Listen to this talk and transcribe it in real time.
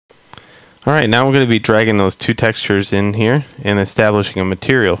Alright, now we're going to be dragging those two textures in here and establishing a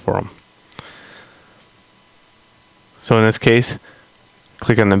material for them. So in this case,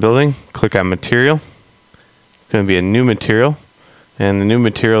 click on the building, click on material. It's going to be a new material, and the new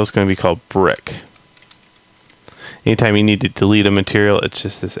material is going to be called brick. Anytime you need to delete a material, it's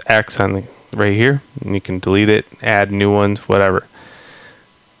just this X on the right here, and you can delete it, add new ones, whatever.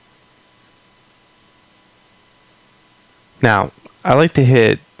 Now, I like to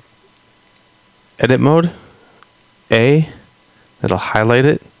hit edit mode, A, that'll highlight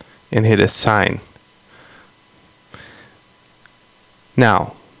it, and hit assign.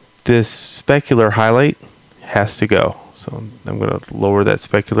 Now, this specular highlight has to go. So I'm going to lower that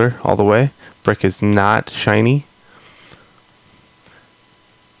specular all the way. Brick is not shiny.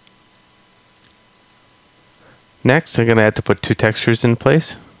 Next, I'm going to have to put two textures in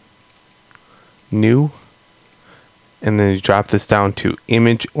place. New. And then you drop this down to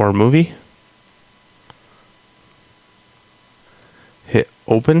image or movie. Hit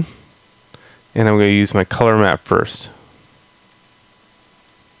open. And I'm going to use my color map first.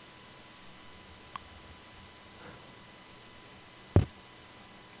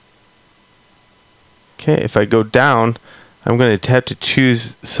 Okay, if I go down, I'm going to have to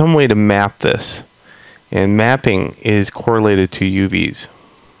choose some way to map this. And mapping is correlated to UVs.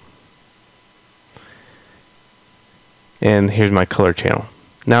 And here's my color channel.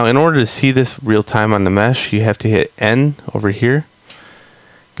 Now, in order to see this real time on the mesh, you have to hit N over here.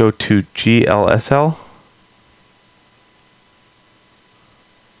 Go to GLSL.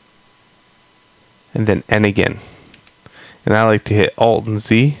 And then N again. And I like to hit Alt and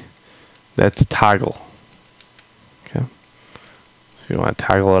Z. That's toggle. Okay. So you want to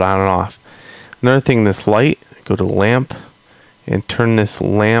toggle it on and off. Another thing, this light, go to lamp and turn this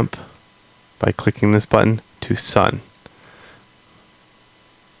lamp by clicking this button to sun.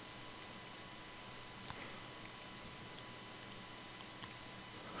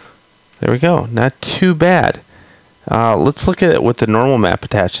 There we go. Not too bad. Let's look at it with the normal map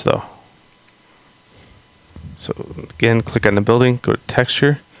attached though. So again, click on the building, go to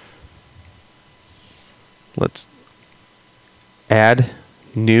texture. Let's add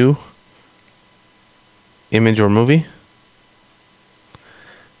new image or movie.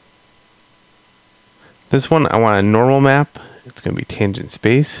 This one I want a normal map. It's going to be tangent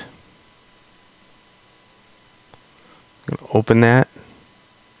space. I'm going to open that.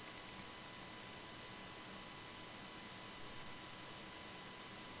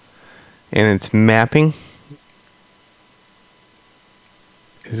 And its mapping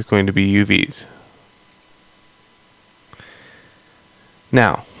is going to be UVs.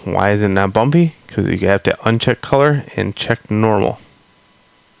 Now, why is it not bumpy? Because you have to uncheck color and check normal.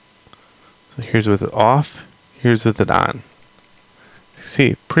 So here's with it off, here's with it on.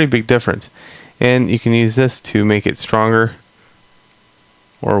 See, pretty big difference. And you can use this to make it stronger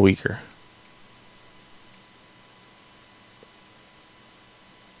or weaker.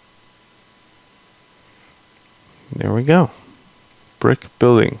 There we go. Brick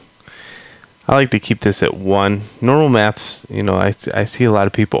building. I like to keep this at 1. Normal maps, you know, I see a lot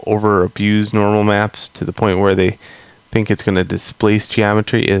of people over abuse normal maps to the point where they think it's going to displace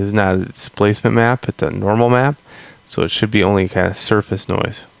geometry. It is not a displacement map, it's a normal map. So it should be only kind of surface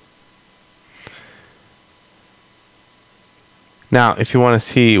noise. Now, if you want to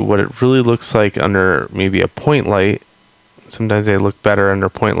see what it really looks like under maybe a point light, sometimes they look better under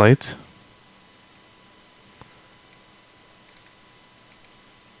point lights.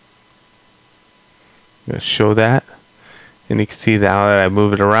 I'm going to show that, and you can see now that I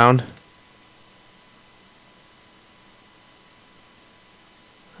move it around,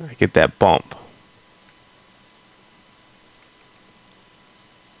 I get that bump.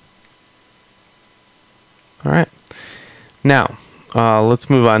 Alright, now let's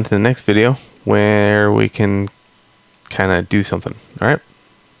move on to the next video where we can kind of do something. Alright,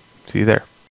 see you there.